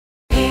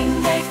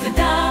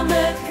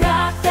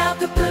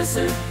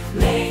closer,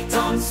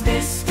 Layton'S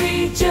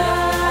mystery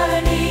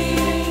journey.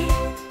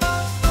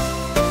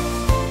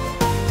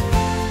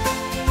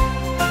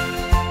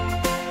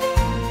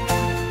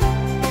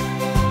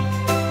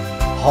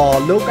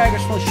 Hallo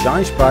kijkers van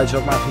ShineSprites,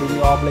 ook maar een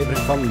nieuwe aflevering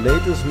van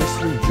Layton'S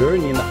Mystery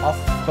Journey. In de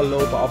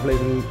afgelopen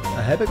aflevering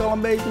heb ik al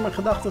een beetje mijn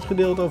gedachten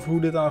gedeeld over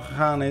hoe dit aan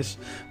gegaan is.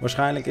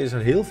 Waarschijnlijk is er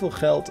heel veel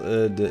geld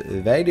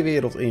de wijde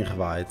wereld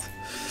ingewaaid.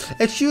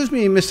 Excuse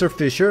me, Mr.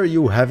 Fisher,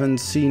 you haven't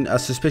seen a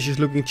suspicious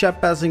looking chap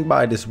passing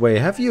by this way,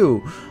 have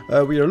you?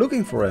 We are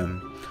looking for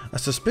him. A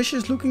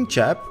suspicious looking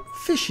chap?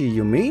 Fishy,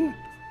 you mean?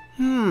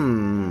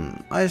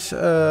 I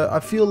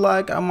feel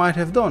like I might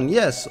have done.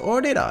 Yes,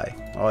 or did I?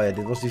 Oh ja,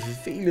 dit was die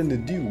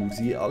vervelende dude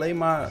die alleen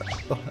maar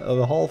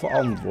halve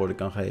antwoorden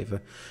kan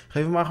geven.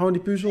 Geef hem maar gewoon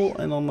die puzzel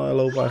en dan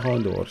lopen wij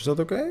gewoon door. Is dat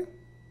oké?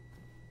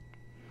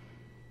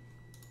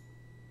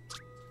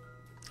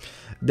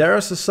 There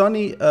is a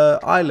sunny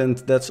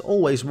island that's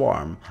always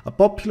warm. A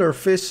popular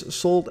fish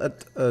sold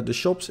at the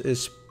shops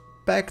is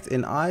packed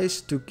in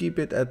ice to keep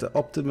it at the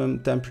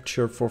optimum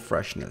temperature for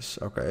freshness.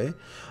 Okay.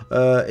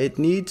 It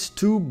needs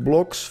 2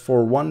 blocks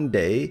for 1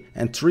 day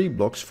and 3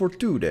 blocks for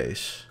 2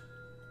 days.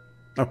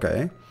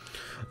 Okay.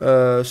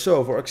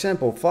 So, for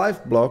example,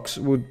 5 blocks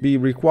would be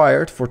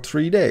required for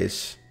 3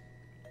 days.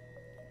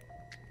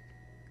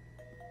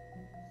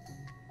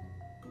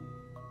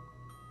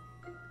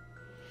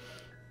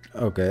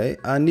 Okay.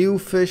 A new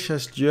fish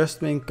has just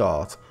been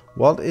caught.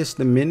 What is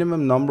the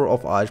minimum number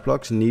of ice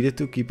blocks needed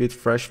to keep it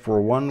fresh for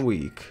 1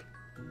 week?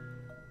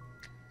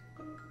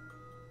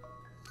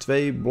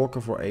 2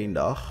 blokken voor 1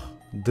 dag.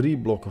 3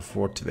 blokken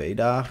voor 2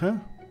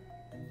 dagen.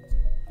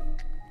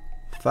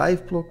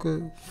 5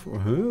 blokken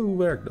voor... Hoe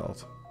werkt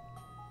dat?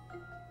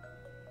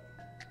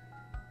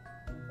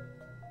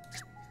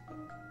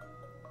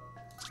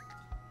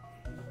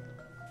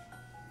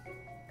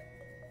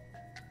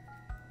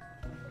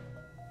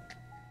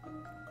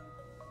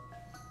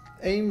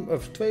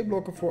 Of 2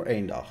 blokken voor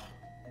 1 dag.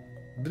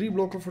 3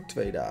 blokken voor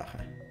 2 dagen.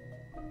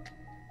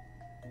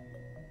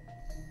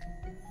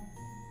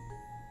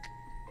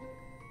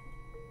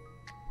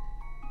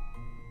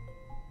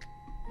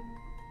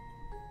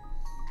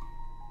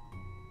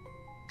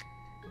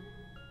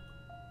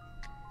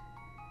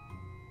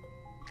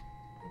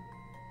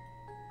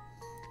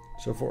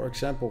 So for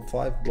example,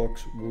 5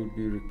 blocks would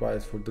be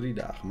required voor 3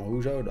 dagen. Maar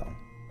hoezo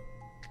dan?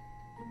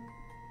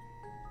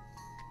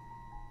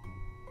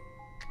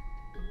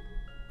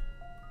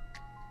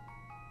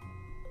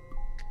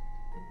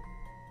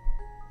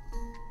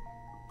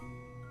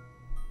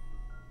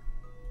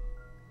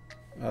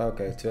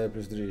 Oké, 2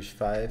 plus 3 is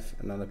 5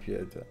 en dan heb je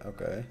het...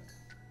 Oké.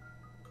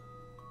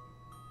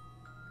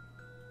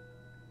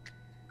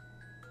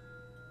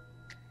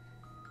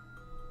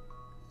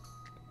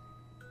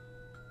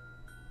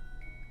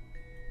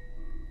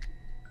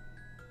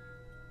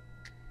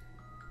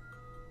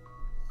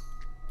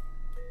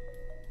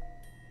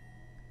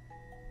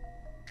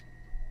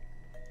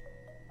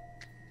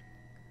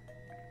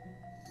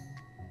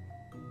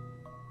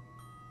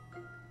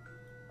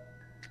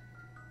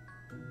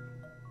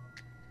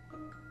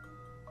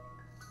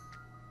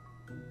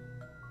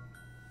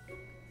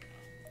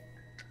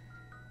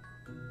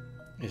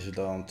 Is het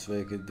dan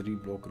 2 keer 3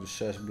 blokken, dus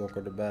 6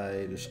 blokken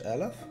erbij, dus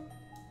 11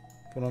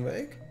 voor een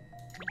week?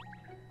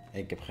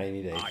 Ik heb geen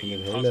idee, ik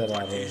vind het hele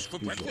rare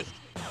puzzel.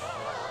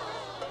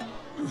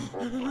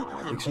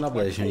 Ik snap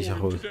deze niet zo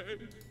goed.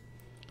 Het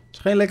is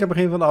geen lekker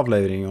begin van de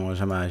aflevering, jongens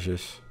en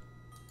meisjes.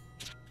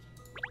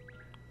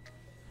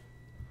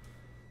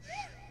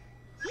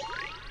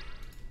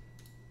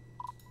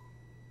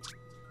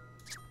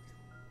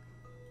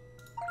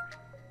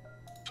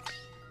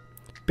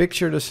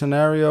 Picture the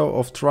scenario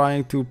of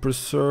trying to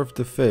preserve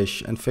the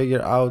fish and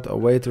figure out a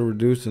way to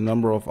reduce the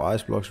number of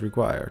ice blocks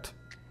required.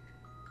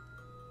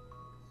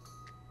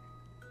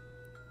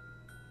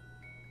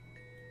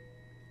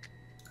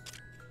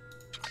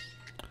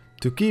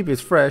 To keep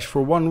it fresh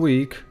for 1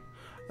 week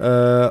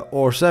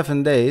or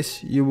 7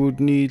 days, you would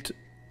need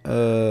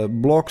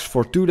blocks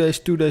for 2 days,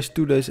 2 days,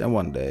 2 days and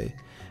 1 day.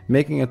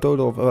 Making a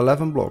total of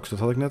 11 blocks. Dat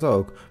had ik net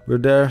ook.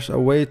 But there's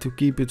a way to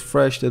keep it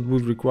fresh that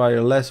would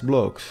require less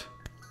blocks.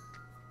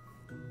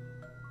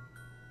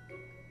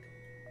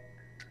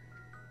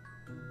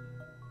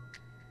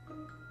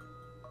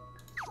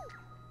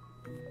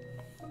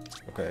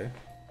 Oké.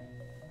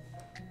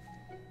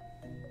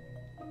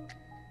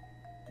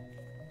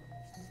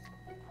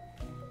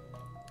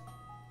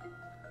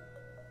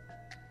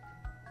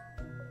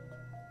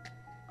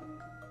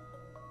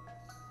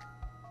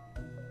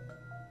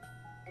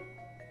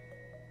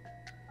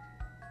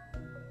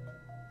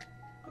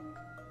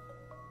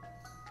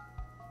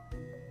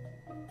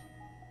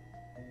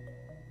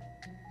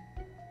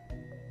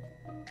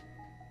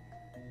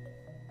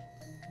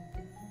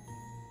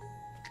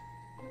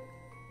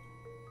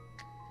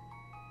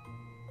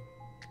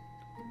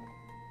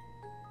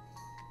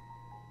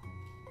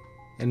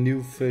 A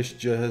new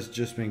fish has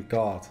just been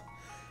caught.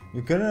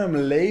 We kunnen hem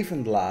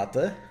levend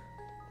laten.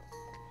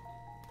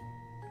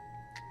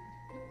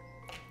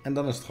 En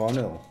dan is het gewoon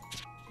 0.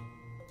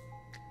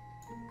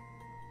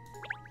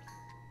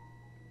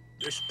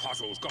 This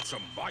puzzle's got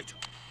some bite.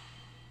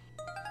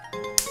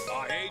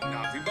 I ain't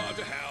nothing but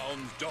a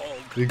hound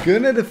dog. We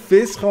kunnen de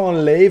vis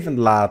gewoon levend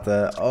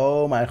laten.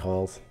 Oh mijn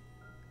god.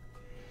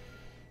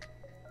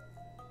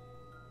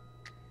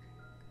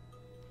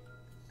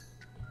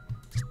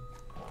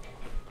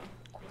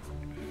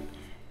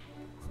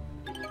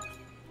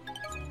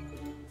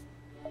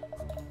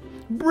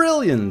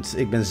 Brilliant.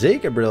 Ik ben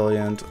zeker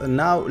brilliant.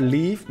 Now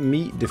leave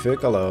me the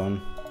fuck alone.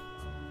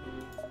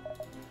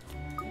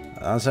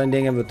 Aan zijn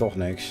dingen hebben we toch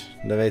niks.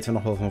 Dat weten we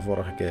nog wel van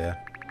vorige keer.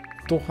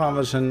 Toch gaan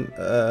we zijn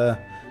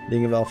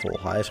dingen wel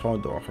volgen. Hij is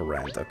gewoon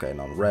doorgerand. Oké,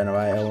 dan rennen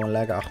wij gewoon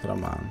lekker achter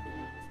hem aan.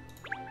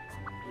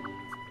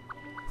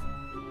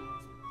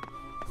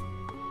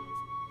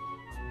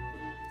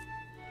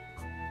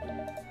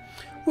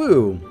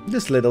 Woo,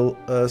 this little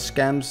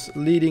scam's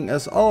leading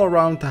us all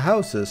around the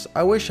houses.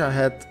 I wish I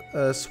had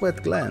a sweat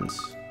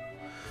glance.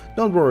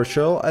 Don't worry,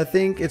 Shirl, I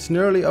think it's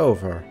nearly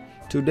over.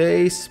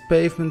 Today's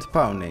pavement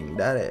pounding,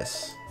 that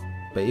is.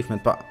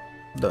 Pavement pound.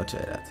 Don't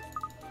say that.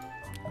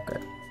 Oké.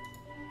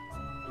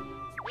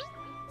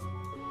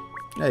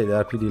 Nee, daar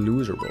heb je die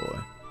loser boy.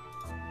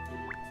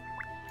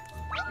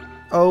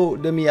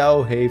 Oh, de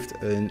miauw heeft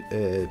een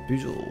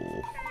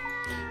puzzel.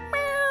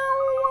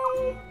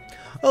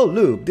 Oh,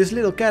 look, this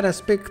little cat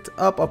has picked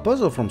up a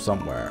puzzle from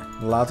somewhere.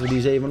 Laten we die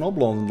eens even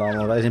oplossen dan,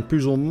 want wij zijn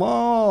puzzle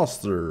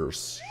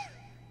masters.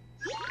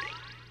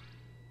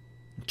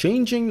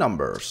 Changing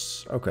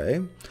numbers.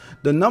 Okay.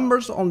 The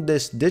numbers on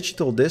this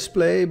digital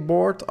display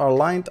board are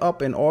lined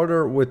up in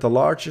order with the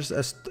largest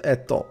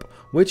at top.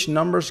 Which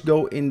numbers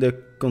go in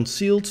the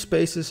concealed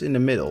spaces in the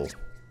middle?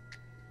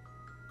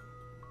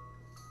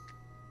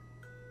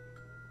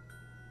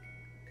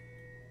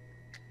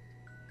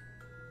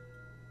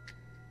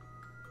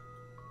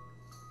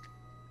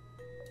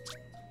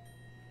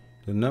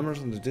 The numbers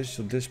on the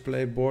digital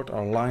display board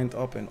are lined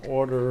up in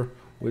order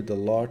with the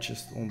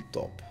largest on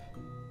top.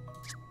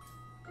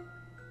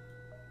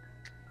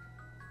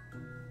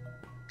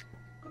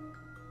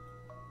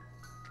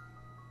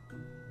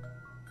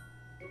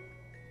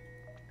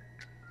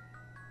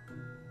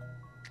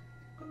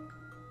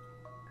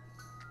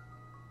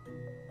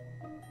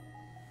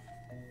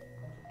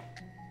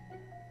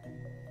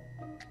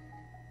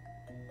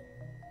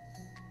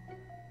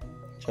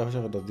 Ik zou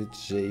zeggen dat dit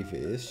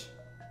 7 is.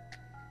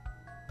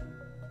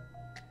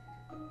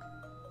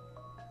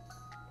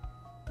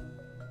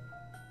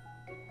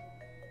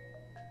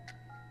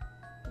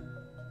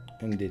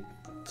 En dit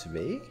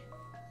 2.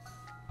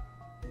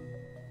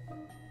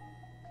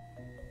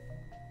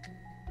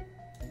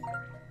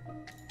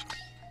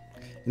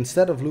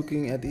 Instead of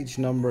looking at each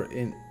number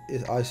in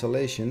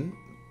isolation.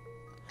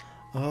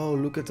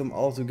 Oh, look at them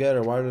all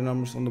together. Why are the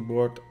numbers on the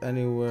board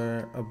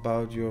anywhere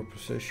about your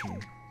position?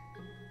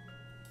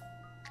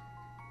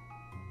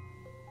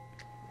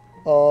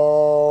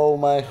 Oh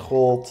mijn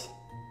god.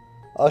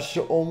 Als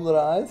je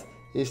omdraait,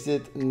 is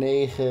dit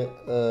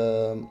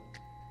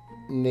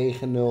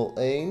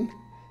 901.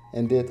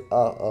 En dit,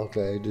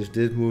 oké, dus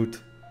dit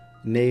moet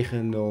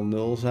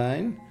 900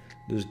 zijn.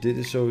 Dus dit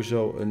is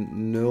sowieso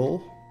een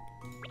 0.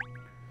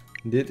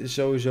 Dit is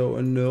sowieso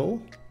een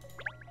 0.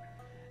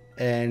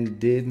 En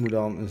dit moet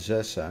dan een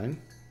 6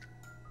 zijn.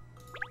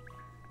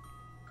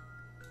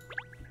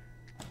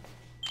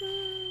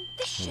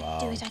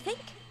 Wow.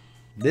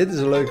 Dit is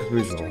een leuke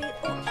puzzel.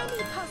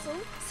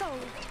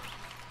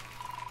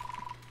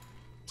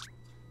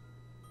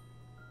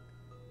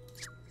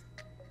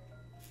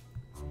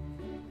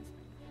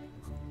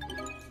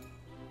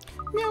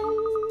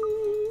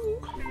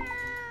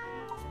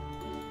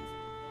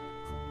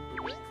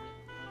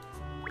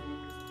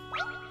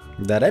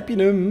 Daar heb je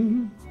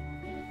hem.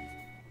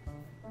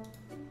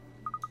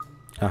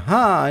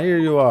 Haha,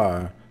 here you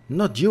are.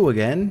 Not you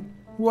again.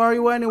 Who are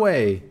you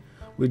anyway?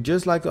 We'd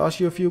just like to ask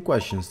you a few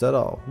questions, that's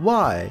all.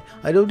 Why?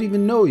 I don't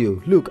even know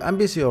you. Look, I'm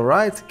busy,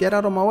 alright? Get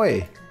out of my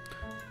way.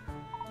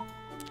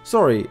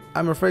 Sorry,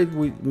 I'm afraid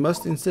we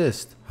must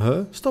insist.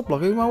 Huh? Stop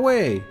blocking my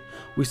way.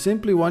 We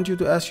simply want you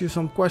to ask you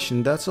some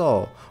questions, that's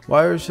all.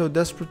 Why are you so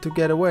desperate to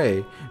get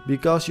away?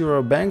 Because you're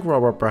a bank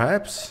robber,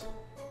 perhaps?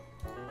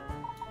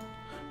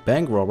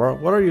 Bank robber?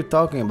 What are you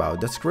talking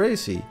about? That's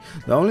crazy.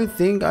 The only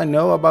thing I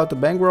know about the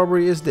bank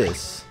robbery is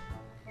this.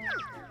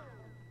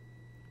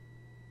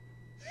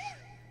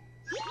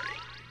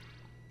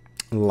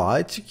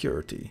 Light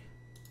security.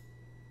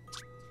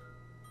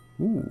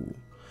 Ooh.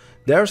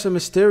 There's a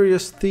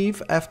mysterious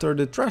thief after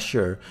the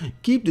treasure.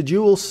 Keep the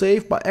jewels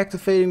safe by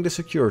activating the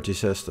security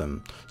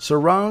system.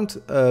 Surround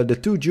the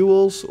 2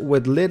 jewels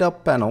with lit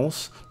up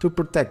panels to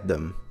protect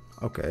them.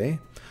 Okay.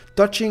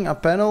 Touching a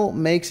panel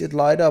makes it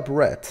light up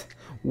red.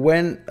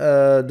 When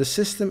the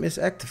system is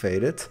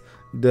activated,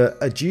 the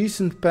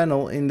adjacent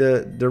panel in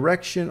the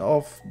direction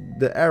of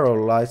the arrow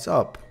lights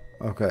up.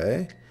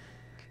 Okay.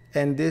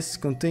 And this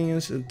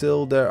continues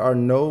until there are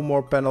no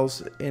more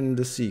panels in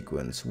the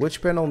sequence. Which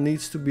panel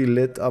needs to be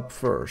lit up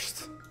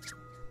first?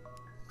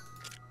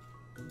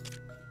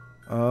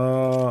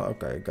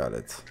 Okay, got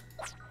it.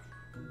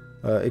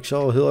 Ik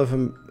zal heel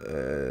even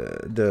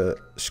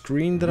de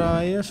screen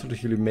draaien, zodat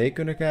jullie mee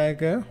kunnen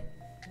kijken.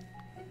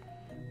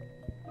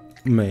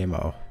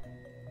 Memo.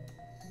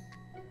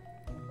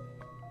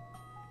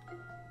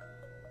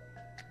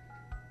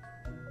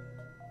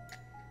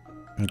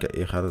 Oké,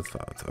 hier gaat het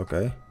fout.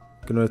 Oké.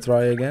 Kunnen we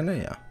try again?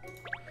 Ja.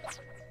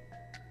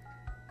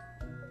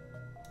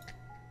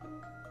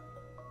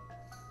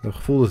 Ik heb het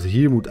gevoel dat het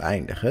hier moet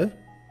eindigen.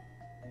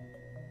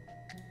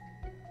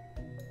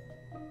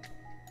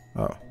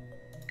 Oh.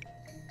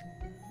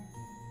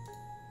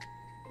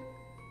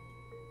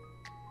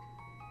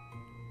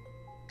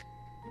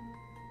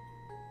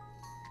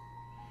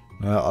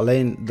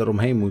 Alleen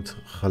eromheen moet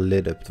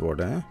geliddupt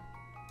worden, hè?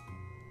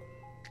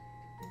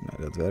 Nee,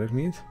 dat werkt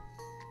niet.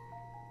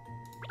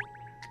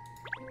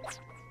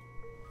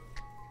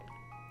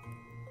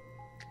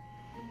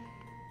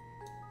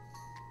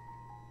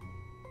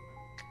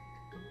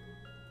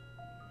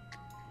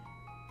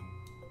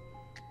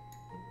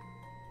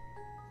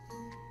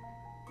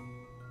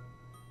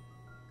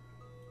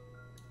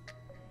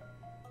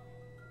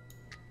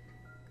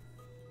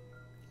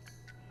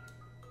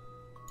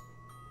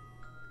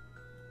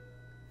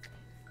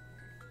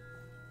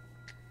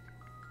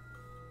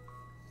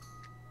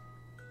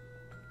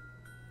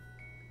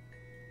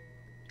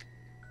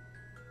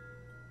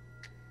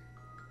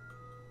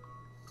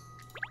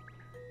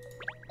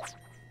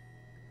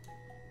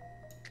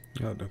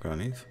 Ja, dat kan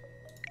niet.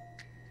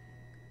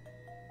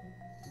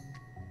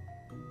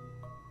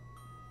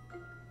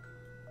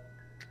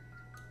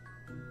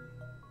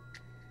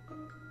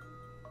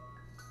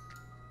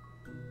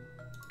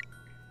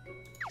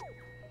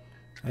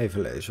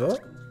 Even lezen hoor.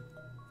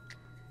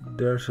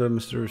 There's a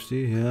mysterious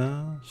key,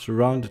 yeah.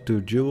 Surround the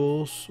two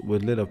jewels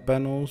with lit up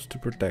panels to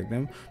protect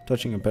them.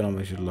 Touching a panel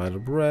makes it light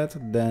up red.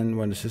 Then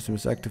when the system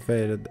is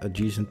activated,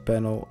 adjacent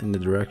panel in the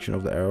direction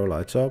of the arrow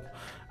lights up.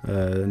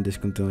 And this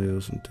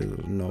continues until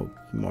no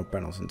more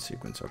panels in the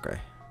sequence. Okay.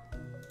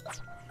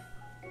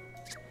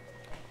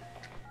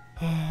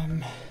 Oh.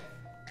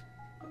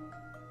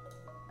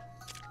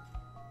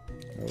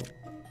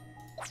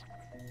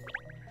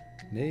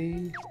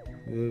 Nee,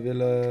 we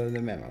willen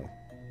de memo.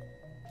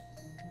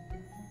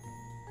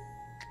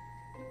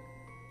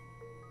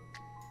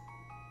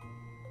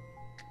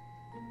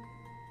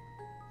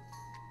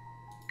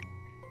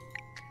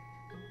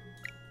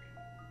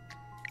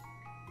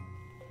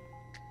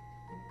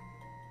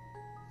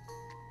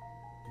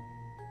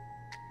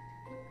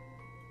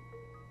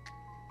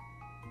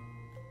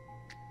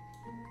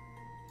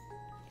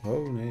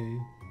 Oh nee.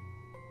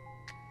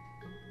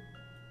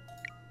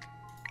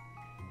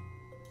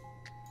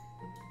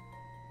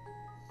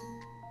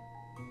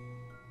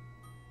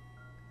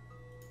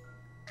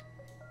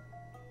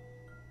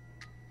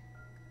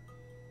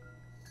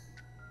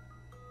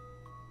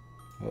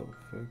 Oh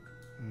fuck.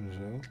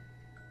 Zo.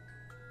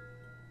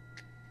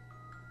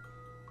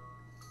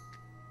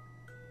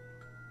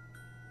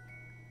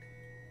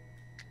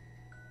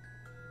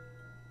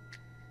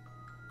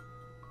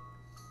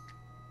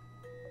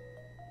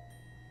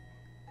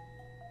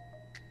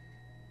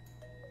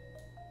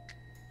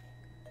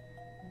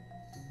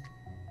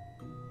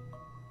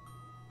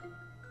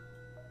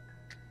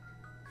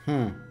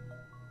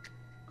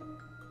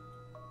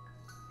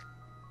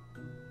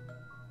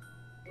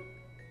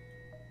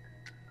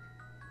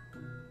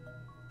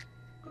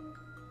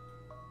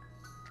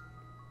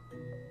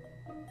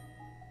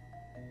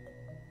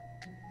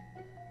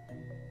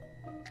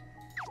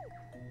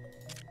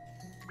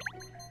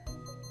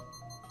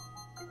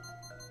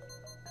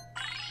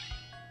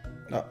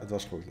 Nou, het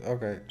was goed.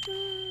 Oké.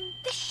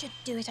 This should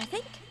do it, I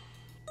think.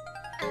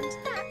 And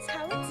that's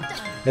how it's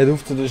done. Het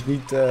hoeft er dus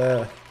niet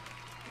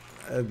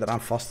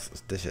eraan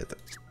vast te zitten.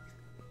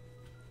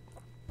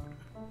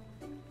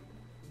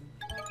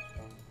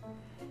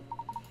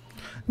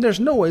 There's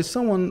no way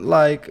someone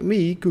like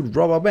me could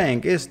rob a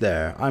bank, is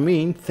there? I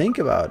mean, think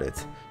about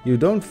it. You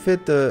don't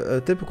fit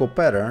the typical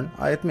pattern,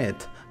 I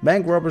admit.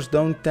 Bank robbers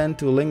don't tend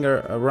to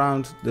linger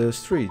around the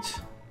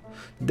streets.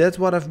 That's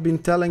what I've been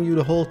telling you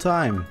the whole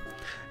time.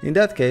 In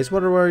that case,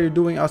 what were you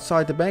doing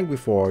outside the bank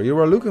before? You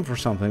were looking for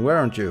something,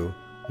 weren't you?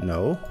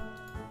 No.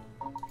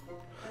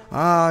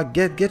 Ah,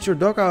 get your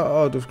dog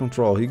out of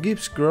control. He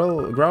keeps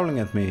growling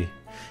at me.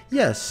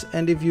 Yes,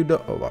 and if you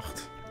don't... Oh,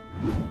 wacht.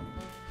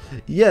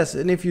 Yes,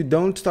 and if you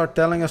don't start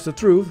telling us the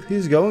truth,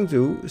 he's going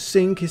to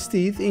sink his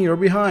teeth in your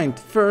behind.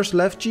 First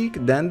left cheek,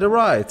 then the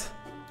right.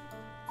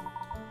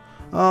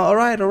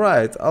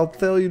 Alright, I'll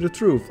tell you the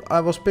truth.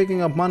 I was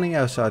picking up money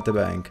outside the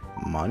bank.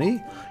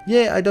 Money?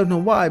 Yeah, I don't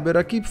know why, but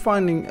I keep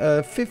finding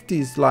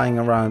 50s lying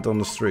around on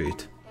the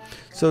street.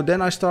 So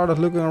then I started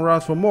looking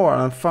around for more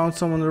and found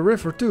some on the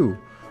river too.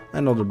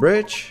 And on the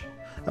bridge.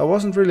 I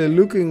wasn't really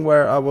looking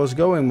where I was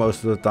going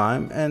most of the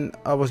time, and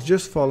I was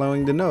just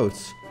following the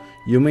notes.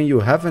 You mean you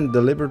haven't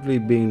deliberately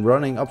been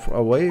running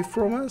away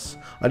from us?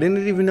 I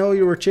didn't even know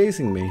you were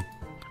chasing me.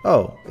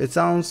 Oh, it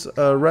sounds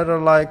rather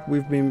like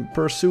we've been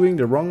pursuing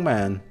the wrong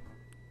man.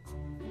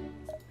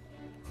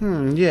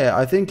 Yeah,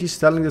 I think he's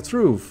telling the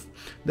truth.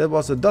 That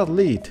was a dot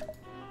lead.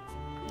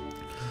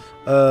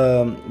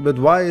 But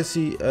why is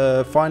he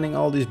finding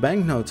all these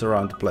banknotes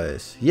around the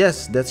place?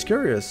 Yes, that's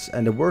curious.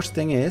 And the worst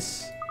thing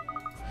is,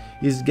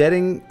 He's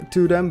getting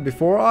to them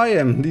before I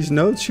am. These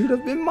notes should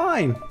have been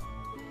mine.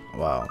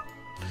 Wow.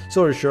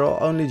 Sorry,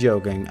 Cheryl, only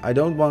joking. I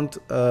don't want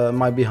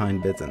my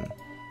behind bitten.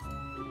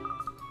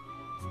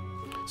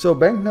 So,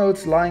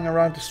 banknotes lying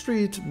around the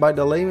street by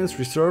the Layton'S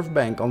Reserve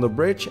Bank on the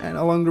bridge and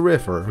along the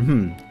river.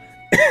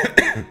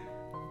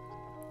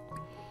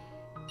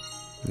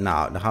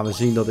 Nou, dan gaan we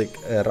zien dat ik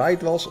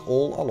right was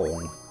all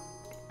along.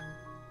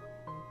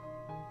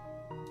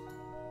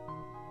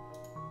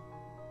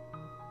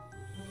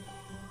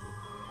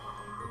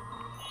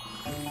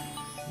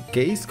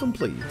 Case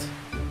complete.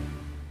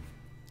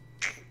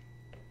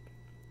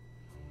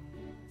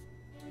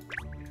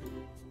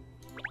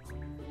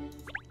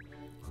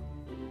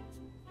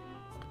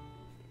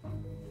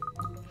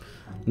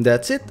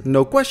 That's it,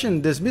 no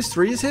question, this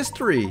mystery is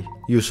history.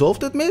 You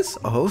solved it, miss?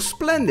 Oh,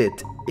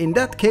 splendid. In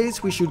that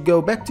case, we should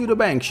go back to the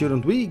bank,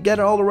 shouldn't we?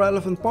 Gather all the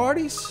relevant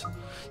parties?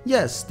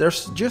 Yes,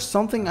 there's just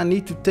something I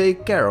need to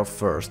take care of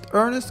first.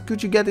 Ernest,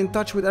 could you get in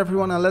touch with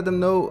everyone and let them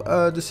know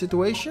the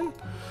situation?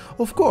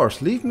 Of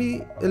course, leave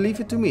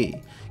it to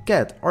me.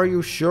 Cat, are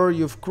you sure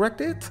you've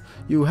cracked it?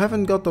 You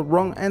haven't got the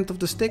wrong end of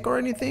the stick or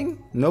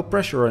anything? No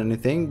pressure or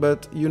anything,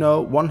 but you know,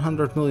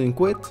 100 million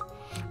quid.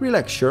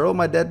 Relax, Cheryl,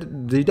 my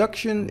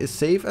deduction is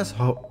safe as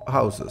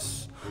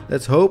houses.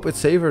 Let's hope it's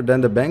safer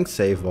than the bank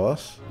safe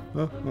was.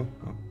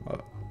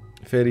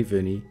 Very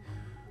funny.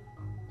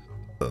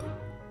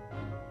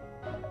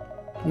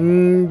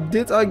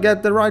 Did I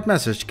get the right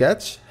message,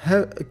 Cat?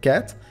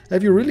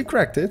 Have you really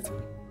cracked it?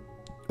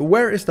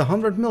 Where is the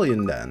 100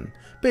 million then?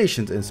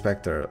 Patient,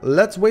 Inspector.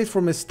 Let's wait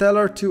for Miss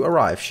Teller to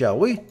arrive, shall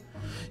we?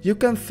 You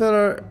can fill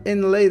her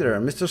in later.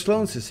 Mr.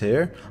 Sloanes is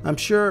here. I'm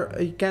sure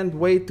he can't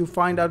wait to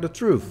find out the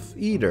truth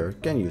either,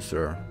 can you,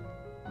 sir?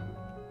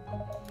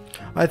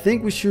 I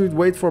think we should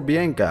wait for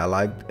Bianca,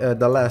 like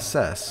the last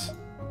says.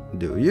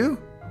 Do you?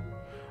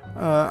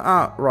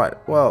 Right.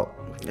 Well,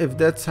 if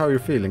that's how you're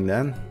feeling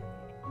then.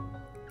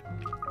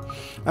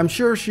 I'm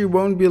sure she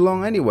won't be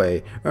long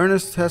anyway.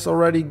 Ernest has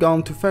already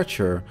gone to fetch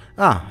her.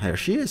 Ah, here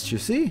she is, you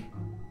see.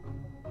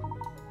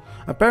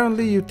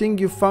 Apparently you think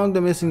you found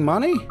the missing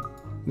money?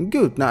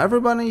 Good, now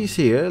everybody is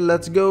here.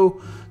 Let's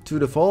go to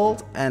the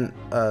vault and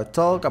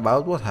talk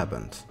about what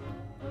happened.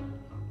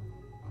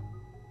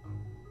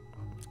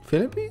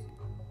 Filmpje?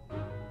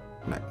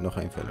 Nee, nog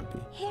geen filmpje.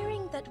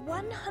 Hearing that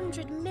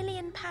 100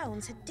 million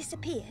pounds had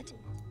disappeared,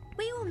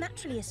 we all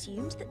naturally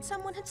assumed that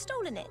someone had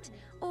stolen it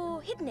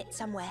or hidden it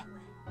somewhere.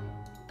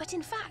 But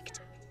in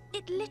fact,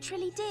 it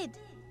literally did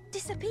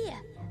disappear.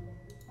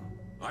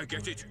 I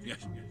get it,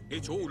 yes.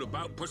 It's all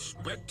about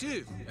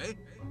perspective, eh?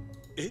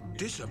 It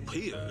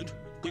disappeared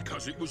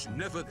because it was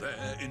never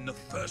there in the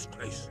first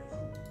place.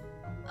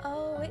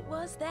 Oh, it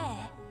was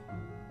there.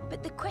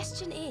 But the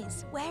question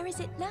is, where is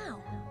it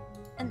now?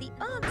 And the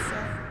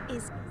answer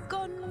is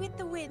gone with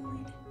the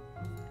wind.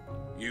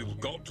 You've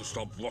got to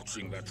stop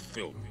watching that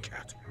film,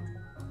 Cat.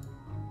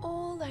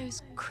 All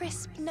those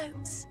crisp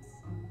notes,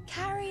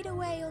 carried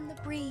away on the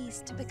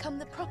breeze to become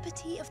the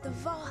property of the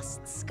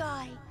vast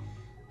sky,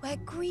 where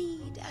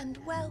greed and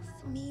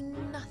wealth mean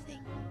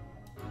nothing.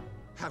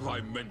 Have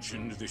I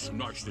mentioned this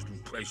nice little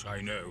place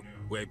I know,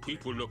 where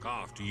people look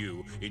after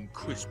you in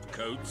crisp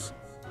coats?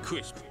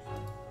 Crisp.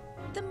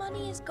 The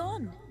money is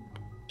gone.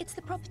 It's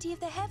the property of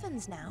the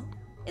heavens now.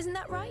 Isn't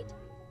that right?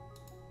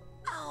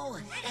 Oh,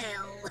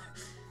 hell.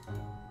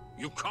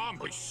 You can't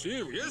be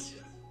serious.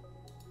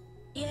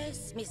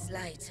 Yes, Miss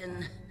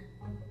Layton.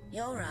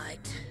 You're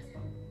right.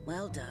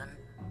 Well done.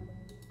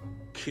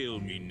 Kill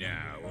me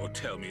now, or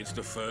tell me it's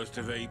the 1st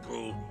of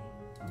April.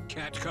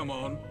 Cat, come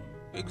on.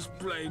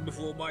 Explain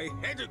before my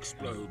head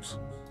explodes.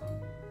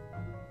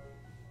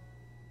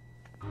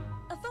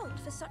 A vault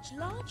for such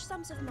large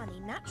sums of money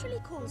naturally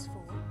calls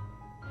for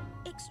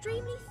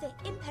extremely thick,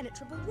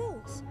 impenetrable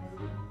walls.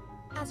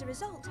 As a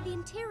result, the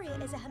interior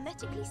is a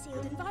hermetically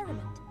sealed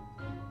environment.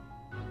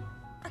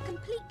 A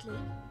completely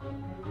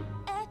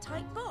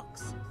airtight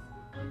box.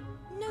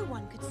 No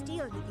one could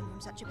steal anything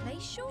from such a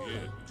place, surely.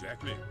 Yeah,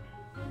 exactly.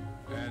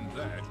 And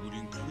that would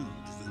include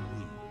the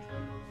wind.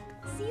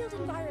 Sealed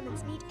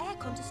environments need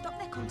aircon to stop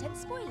their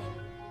contents spoiling.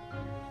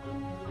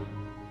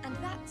 And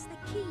that's the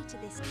key to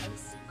this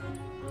case.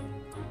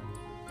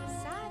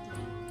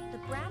 Sadly, the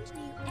brand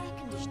new air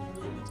conditioning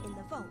unit in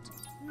the vault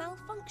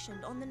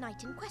malfunctioned on the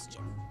night in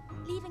question,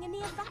 leaving a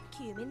near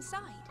vacuum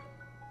inside.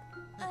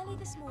 Early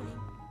this morning,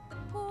 the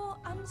poor,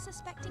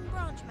 unsuspecting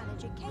branch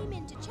manager came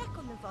in to check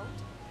on the vault,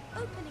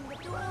 opening the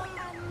door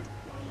and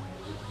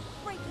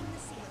breaking the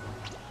seal.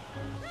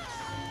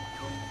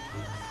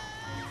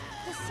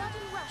 The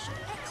sudden rush of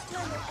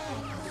external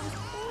air caused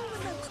all the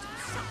notes to be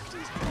sucked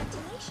into the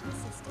ventilation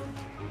system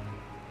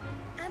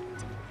and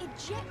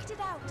ejected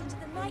out into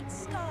the night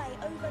sky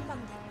over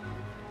London.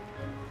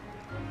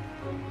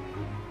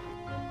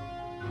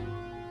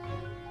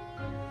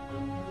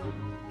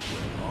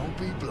 I'll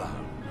be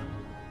blown.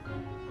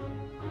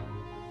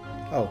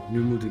 Oh,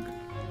 nu moet ik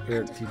weer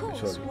And of typen,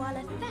 course, sorry. while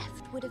a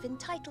theft would have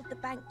entitled the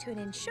bank to an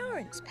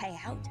insurance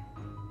payout,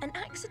 an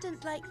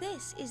accident like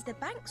this is the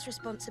bank's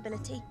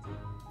responsibility.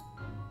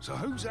 So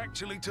who's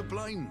actually to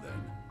blame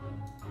then?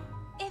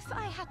 If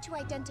I had to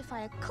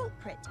identify a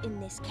culprit in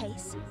this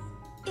case,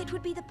 it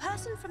would be the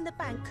person from the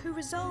bank who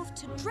resolved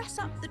to dress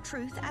up the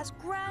truth as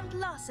grand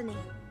larceny.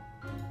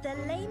 The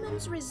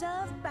Layton'S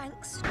Reserve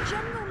Bank's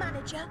general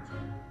manager,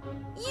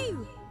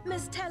 you,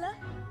 Miss Teller.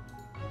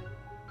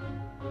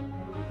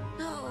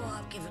 Oh,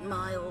 I've given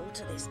my all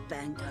to this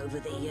bank over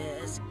the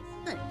years.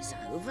 And it's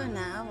over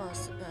now, I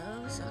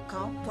suppose. I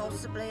can't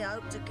possibly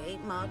hope to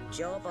keep my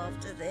job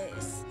after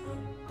this.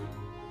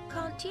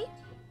 Can't you?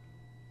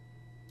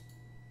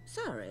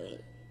 Sorry.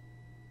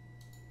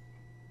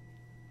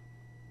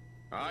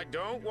 I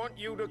don't want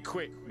you to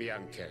quit,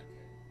 Bianca.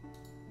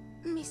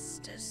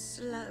 Mr.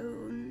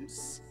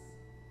 Sloanes.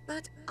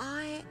 But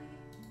I...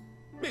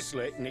 Miss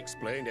Layton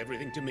explained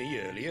everything to me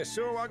earlier,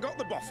 so I got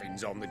the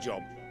boffins on the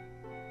job.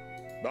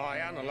 By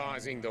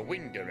analysing the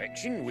wind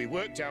direction, we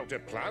worked out a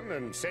plan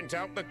and sent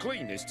out the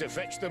cleaners to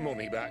fetch the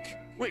money back.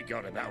 We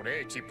got about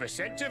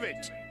 80% of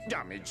it.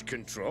 Damage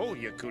control,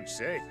 you could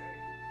say.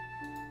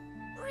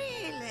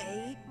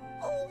 Really?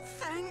 Oh,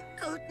 thank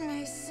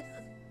goodness.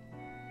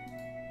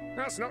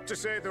 That's not to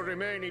say the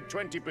remaining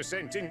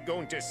 20% isn't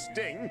going to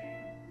sting.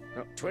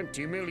 At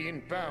 £20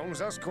 million,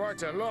 that's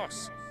quite a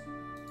loss.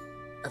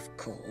 Of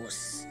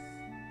course.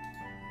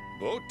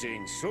 But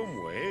in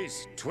some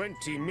ways,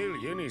 20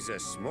 million is a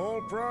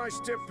small price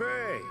to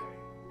pay.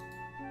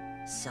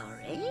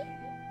 Sorry?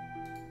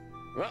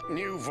 That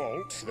new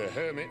vault, the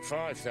Hermit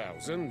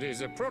 5000,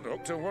 is a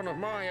product of one of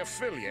my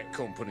affiliate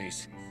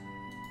companies.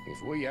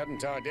 If we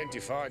hadn't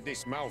identified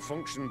this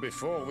malfunction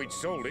before we'd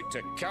sold it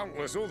to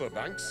countless other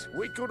banks,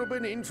 we could have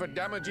been in for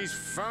damages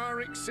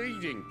far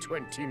exceeding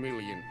 20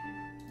 million.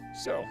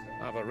 So,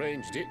 I've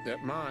arranged it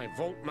that my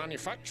vault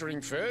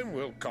manufacturing firm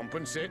will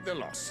compensate the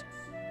loss.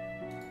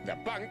 The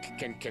bank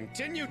can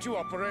continue to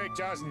operate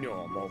as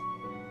normal.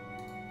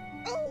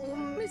 Oh,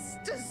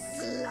 Mr.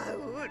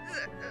 Sloan.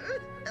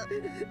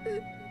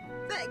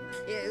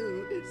 Thank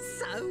you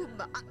so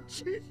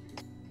much.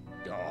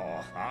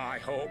 Oh, I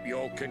hope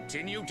you'll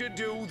continue to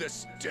do the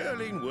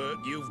sterling work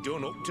you've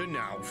done up to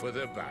now for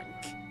the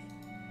bank.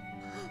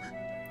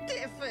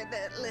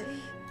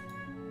 Definitely.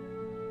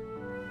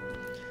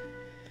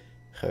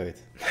 Goed.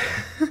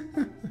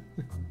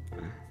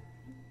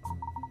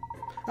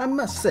 I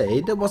must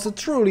say, that was a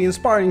truly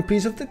inspiring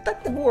piece of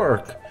detective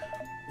work.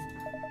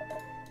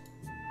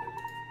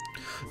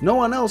 No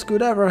one else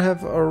could ever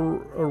have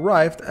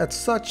arrived at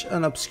such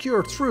an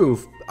obscure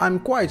truth, I'm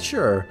quite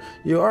sure.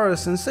 You are a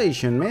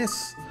sensation,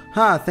 miss.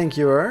 Ha, thank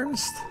you,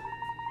 Ernst.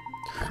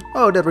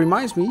 Oh, that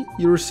reminds me,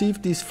 you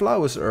received these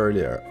flowers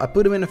earlier. I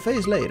put them in a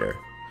vase later.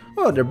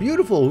 Oh, they're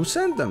beautiful. Who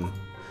sent them?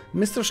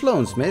 Mr.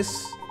 Sloanes,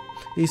 miss.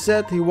 He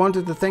said he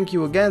wanted to thank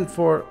you again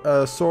for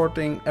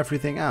sorting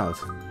everything out.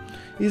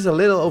 He's a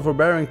little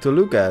overbearing to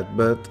look at,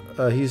 but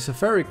he's a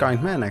very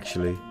kind man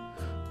actually.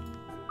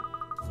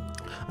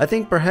 I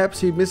think perhaps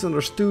he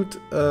misunderstood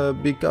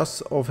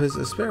because of his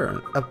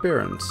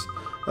appearance.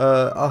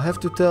 I'll have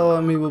to tell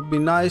him it would be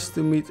nice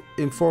to meet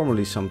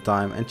informally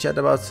sometime and chat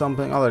about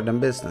something other than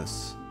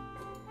business.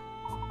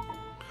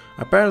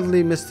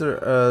 Apparently Mr.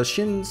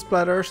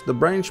 ShineSprites, the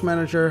branch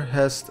manager,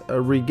 has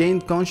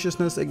regained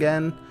consciousness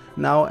again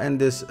now, and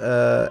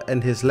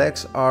his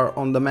legs are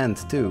on the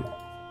mend too.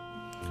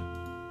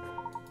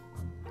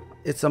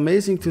 It's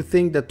amazing to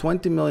think that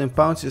 20 million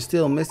pounds is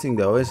still missing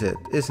though,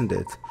 isn't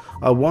it?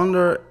 I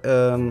wonder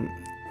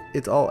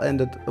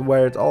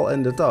where it all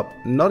ended up.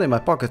 Not in my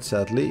pocket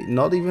sadly,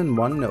 not even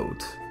one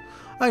note.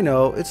 I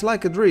know, it's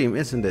like a dream,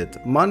 isn't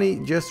it? Money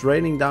just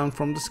raining down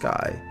from the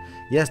sky.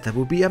 Yes, that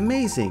would be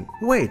amazing.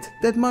 Wait,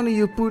 that money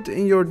you put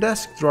in your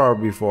desk drawer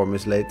before,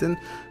 Miss Layton.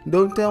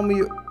 Don't tell me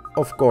you...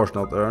 Of course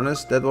not,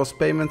 Ernest. That was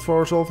payment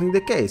for solving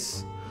the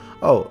case.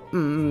 Oh,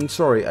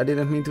 sorry, I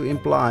didn't mean to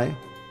imply.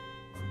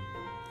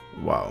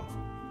 Wauw.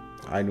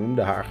 Hij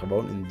noemde haar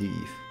gewoon een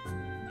dief.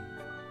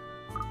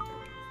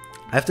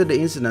 After the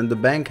incident, the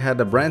bank had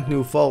a brand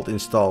new vault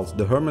installed,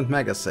 the Hermit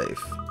Mega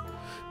Safe.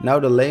 Now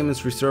the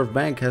Layton'S Reserve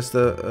Bank has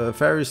the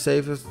very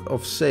safest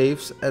of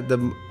safes at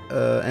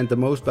and the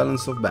most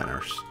balanced of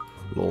banners.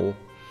 Lol.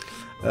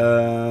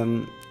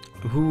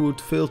 Who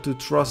would fail to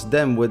trust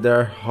them with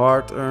their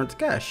hard-earned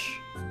cash?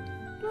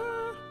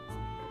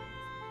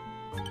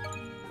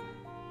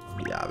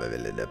 Ja, we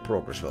willen de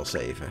progress wel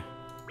saven.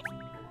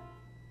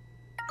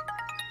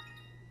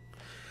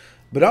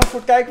 Bedankt voor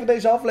het kijken van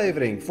deze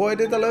aflevering. Vond je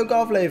dit een leuke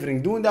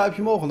aflevering? Doe een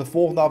duimpje omhoog. In de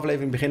volgende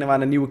aflevering beginnen we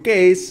aan een nieuwe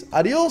case.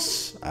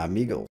 Adios,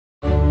 amigos.